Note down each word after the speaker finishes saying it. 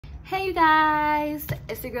Hey you guys,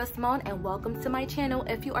 it's your girl Simone and welcome to my channel.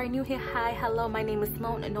 If you are new here, hi, hello, my name is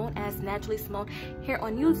Simone, known as Naturally Simone here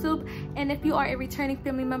on YouTube. And if you are a returning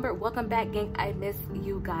family member, welcome back gang, I miss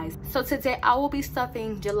you guys. So today I will be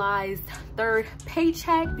stuffing July's third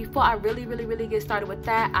paycheck. Before I really get started with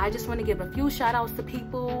that, I just want to give a few shout outs to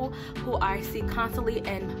people who I see constantly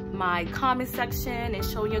in my comment section and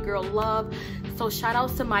showing your girl love. So shout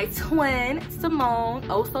outs to my twin, Simone,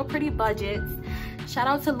 oh so pretty budgets. Shout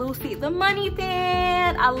out to Lucy, the money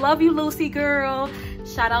fan. I love you, Lucy girl.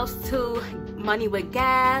 Shout outs to Money with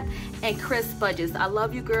Gab and Chris Budgets. I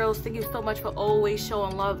love you girls. Thank you so much for always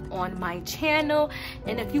showing love on my channel.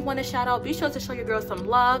 And if you want to shout out, be sure to show your girls some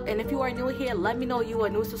love. And if you are new here, let me know you are a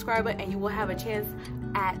new subscriber and you will have a chance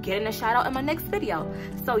at getting a shout out in my next video.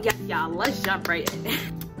 So yes, y'all, let's jump right in.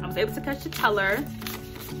 I was able to catch the teller.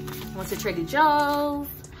 Went to Trader Joe's.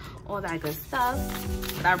 All that good stuff.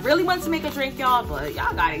 But I really want to make a drink, y'all, but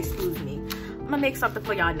y'all gotta excuse me. I'm gonna make something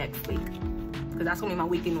for y'all next week because that's gonna be my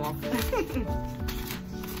weekend off.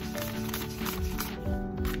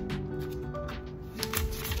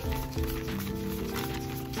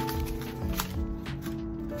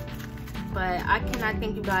 But I cannot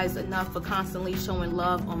thank you guys enough for constantly showing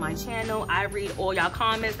love on my channel. I read all y'all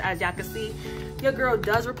comments. As y'all can see, your girl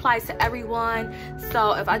does reply to everyone.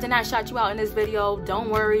 So if I did not shout you out in this video, don't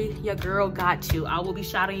worry, your girl got you. I will be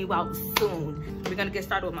shouting you out soon. We're gonna get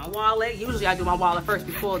started with my wallet. Usually I do my wallet first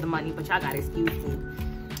before the money, but y'all gotta excuse me.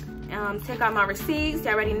 Take out my receipts.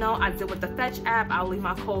 Y'all already know I did with the Fetch app. I'll leave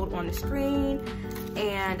my code on the screen,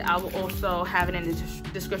 and I will also have it in the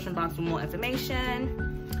description box for more information.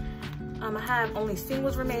 I have only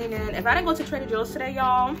singles remaining. If I didn't go to Trader Joe's today,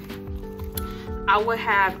 y'all, I would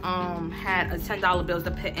have had a $10 bills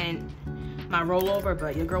to put in my rollover,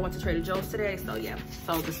 but your girl went to Trader Joe's today, so yeah.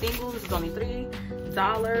 So the singles is only $3,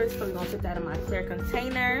 so we're gonna put that in my clear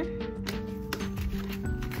container.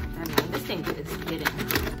 I mean, this thing is getting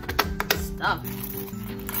stuffed.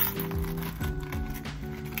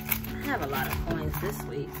 I have a lot of coins this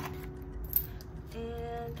week.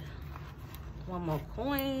 And one more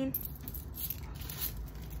coin.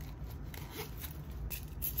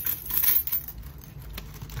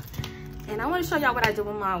 And I want to show y'all what I did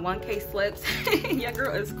with my 1K slips. Your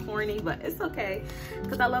girl is corny, but it's okay.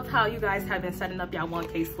 Because I love how you guys have been setting up y'all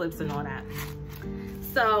 1K slips and all that.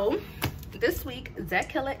 So, this week, Zach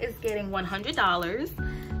Killer is getting $100.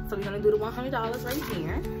 So, we're going to do the $100 right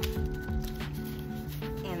here.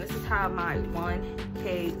 And this is how my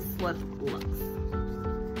 1K slip looks.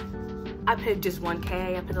 I picked just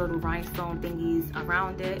 1K. I put the little rhinestone thingies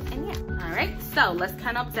around it. And yeah. Alright, so let's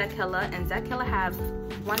count up Zach Killer. And Zach Killer has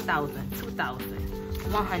 1,000, 2,000,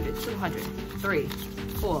 100, 200, 3,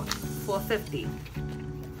 4, 450,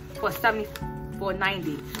 470,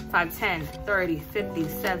 490, 510, 30, 50,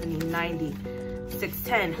 70, 90,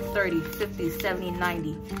 610, 30, 50, 70,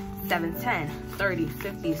 90, 710, 30,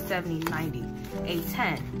 50, 70, 90,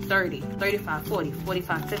 810, 30, 35, 40,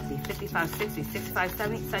 45, 50, 55, 60, 65,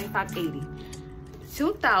 70, 75, 80.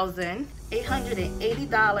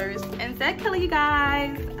 $2,880 and Zach Killer, you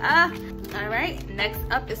guys. All right, next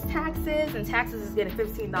up is taxes, and taxes is getting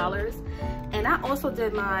 $15. And I also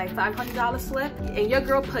did my $500 slip, and your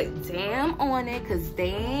girl put damn on it, cause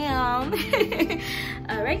damn.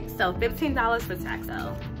 All right, so $15 for tax.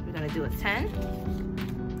 So we're gonna do a 10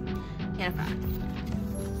 and a 5.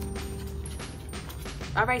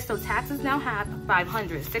 All right, so taxes now have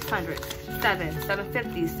 500, 600, 7,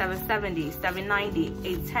 750, 770, 790,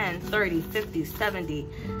 810, 30, 50, 70,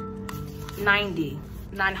 90,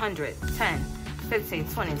 900, 10, 15,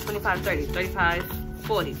 20, 25, 30, 35,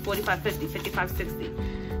 40, 45, 50, 55, 60,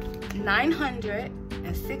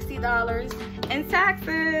 $960 in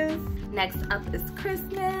taxes. Next up is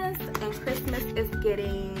Christmas, and Christmas is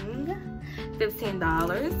getting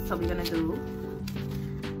 $15. So we're gonna do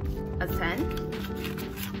a 10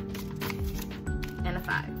 and a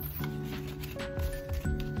 5.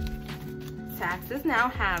 Taxes now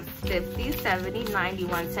have 50, 70, 90,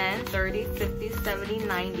 110, 30, 50, 70,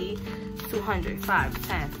 90, 200, 5,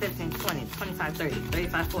 10, 15, 20, 25, 30,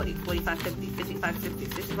 35, 40, 45, 50, 55, 60,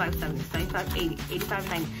 65, 70, 75, 80, 85,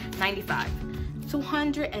 90, 95.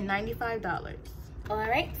 $295. All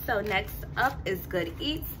right, so next up is Good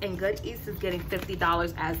Eats, and Good Eats is getting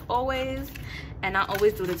 $50 as always. And I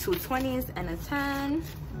always do the 2 20s and a 10.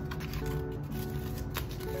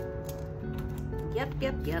 Yep.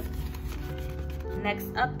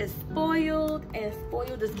 Next up is Spoiled, and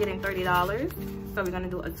Spoiled is getting $30. So we're gonna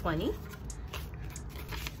do a 20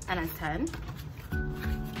 and a 10.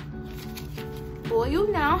 Spoiled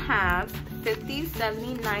now has 50,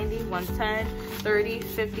 70, 90, 110, 30,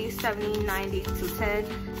 50, 70, 90, 210,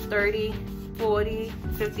 30, 40,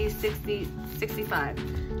 50, 60, 65.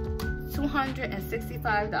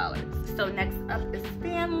 $265. So next up is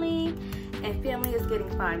family, and family is getting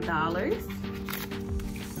 $5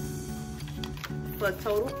 for a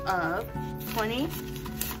total of 20,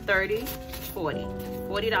 30, 40.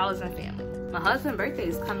 $40 in family. My husband's birthday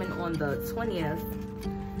is coming on the 20th,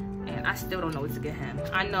 and I still don't know what to get him.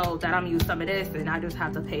 I know that I'm gonna use some of this, and I just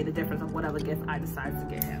have to pay the difference of whatever gift I decide to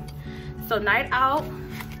get him. So night out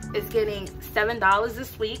is getting $7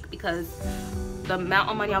 this week because the amount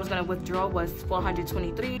of money I was gonna withdraw was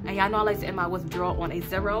 $423, and y'all know I like to end my withdrawal on a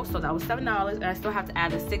 0, so that was $7, and I still have to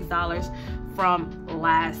add the $6 from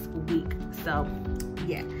last week. So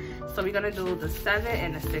yeah, so we're gonna do the $7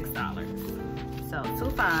 and the $6. So 2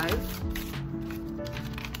 5s,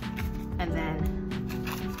 and then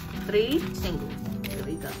 3 singles. There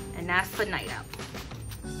we go, and that's for night out.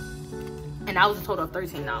 And that was a total of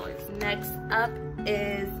 $13. Next up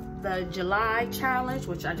is the July challenge,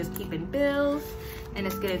 which I just keep in bills, and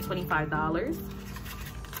it's getting $25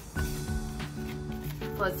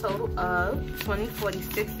 for a total of 20, 40,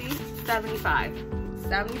 60, 75.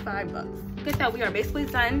 75 bucks. Good that we are basically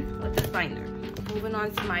done with this binder. Moving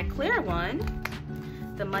on to my clear one.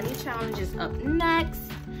 The money challenge is up next.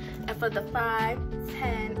 And for the 5,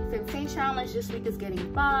 10, 15 challenge, this week is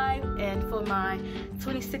getting 5. And for my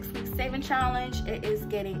 26-week saving challenge, it is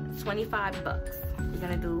getting 25 bucks. We're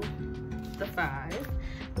gonna do the 5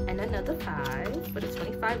 and another 5 for the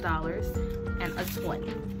 $25 and a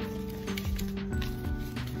 20.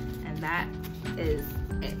 And that is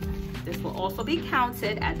it. This will also be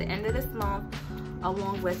counted at the end of this month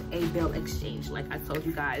along with a bill exchange, like I told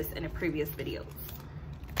you guys in a previous video.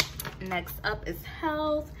 Next up is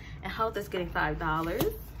health, and health is getting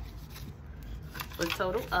 $5 for a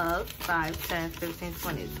total of 5, 10, 15,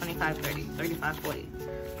 20, 25, 30, 35, 40,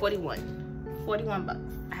 41 bucks.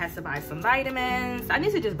 I had to buy some vitamins. I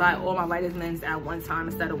need to just buy all my vitamins at one time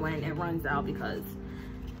instead of when it runs out, because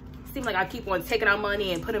it seems like I keep on taking out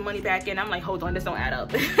money and putting money back in. I'm like, hold on, this don't add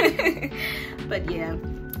up. But yeah,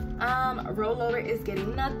 rollover is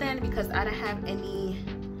getting nothing because I don't have any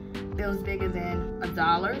bills bigger than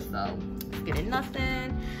 $1, so it's getting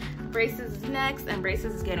nothing. Braces is next, and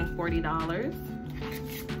braces is getting $40.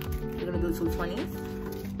 We're gonna do 2 20s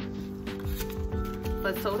for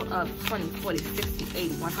a total of 20, 40, 60,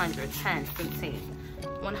 80, 100, 10, 15,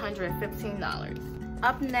 $115.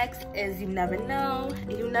 Up next is You Never Know.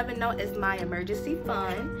 You Never Know is my emergency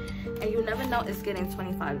fund, and You Never Know is getting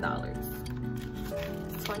 $25.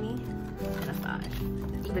 20 and a 5.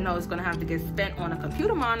 Even though it's gonna have to get spent on a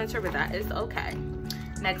computer monitor, but that is okay.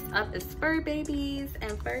 Next up is Fur Babies,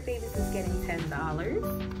 and Fur Babies is getting $10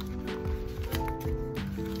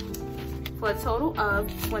 for a total of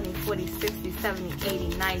 20, 40, 60, 70,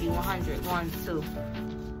 80, 90, 100,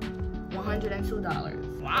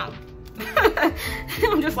 $102. Wow.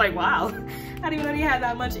 I'm just like, wow. I didn't even know you had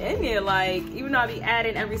that much in there. Like, even though I be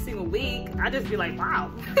adding every single week, I just be like,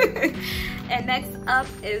 wow. And next up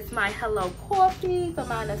is my Hello Coffee for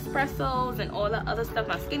my espressos and all the other stuff,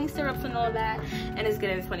 my skinny syrups and all that, and it's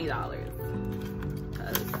getting $20.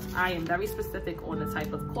 Because I am very specific on the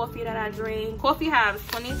type of coffee that I drink. Coffee has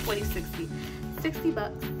 20, 40, 60. 60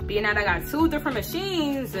 bucks. Being that I got 2 different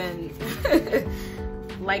machines and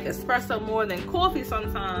like espresso more than coffee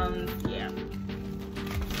sometimes, yeah.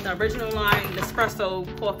 The original line espresso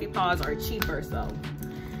coffee pods are cheaper, so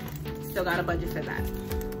still got a budget for that.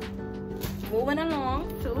 Moving along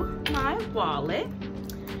to my wallet,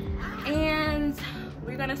 and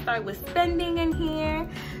we're gonna start with spending in here.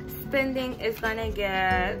 Spending is gonna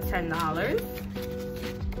get $10.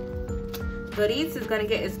 Good Eats is gonna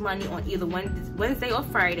get its money on either Wednesday or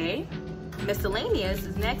Friday. Miscellaneous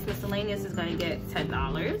is next. Miscellaneous is gonna get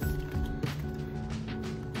 $10.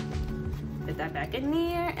 Put that back in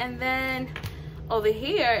there, and then over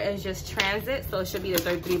here is just transit, so it should be the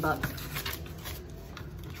 33 bucks.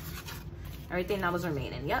 Everything that was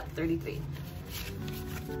remaining, yep, 33.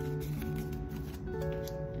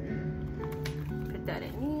 Put that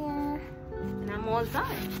in here, and I'm all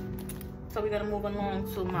done. So we're gonna move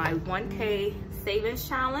along to my 1K savings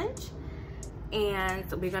challenge. And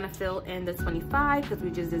so we're gonna fill in the 25 because we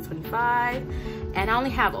just did 25. And I only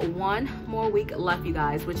have 1 more week left, you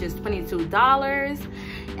guys, which is $22.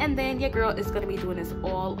 and then your girl is gonna be doing this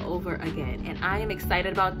all over again, and I am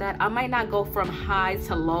excited about that. I might not go from high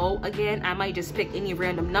to low again. I might just pick any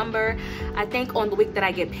random number. I think on the week that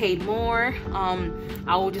I get paid more,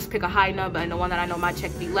 I will just pick a high number, and the one that I know my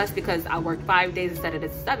check be less because I work 5 days instead of the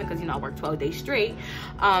 7, because you know I work 12 days straight.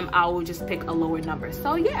 I will just pick a lower number.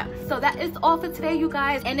 So yeah, so that is all for today, you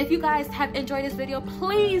guys. And if you guys have enjoyed this video,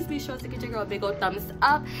 please be sure to give your girl a big old thumbs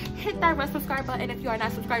up. Hit that red subscribe button if you are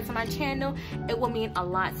not subscribed to my channel. It will mean a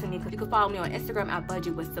lot to me. You can follow me on Instagram at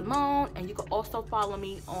Budget with Simone, and you can also follow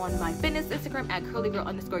me on my fitness Instagram at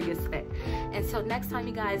curlygirl_yourspit. Until next time,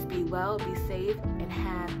 you guys, be well, be safe, and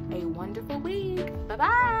have a wonderful week. Bye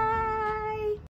bye.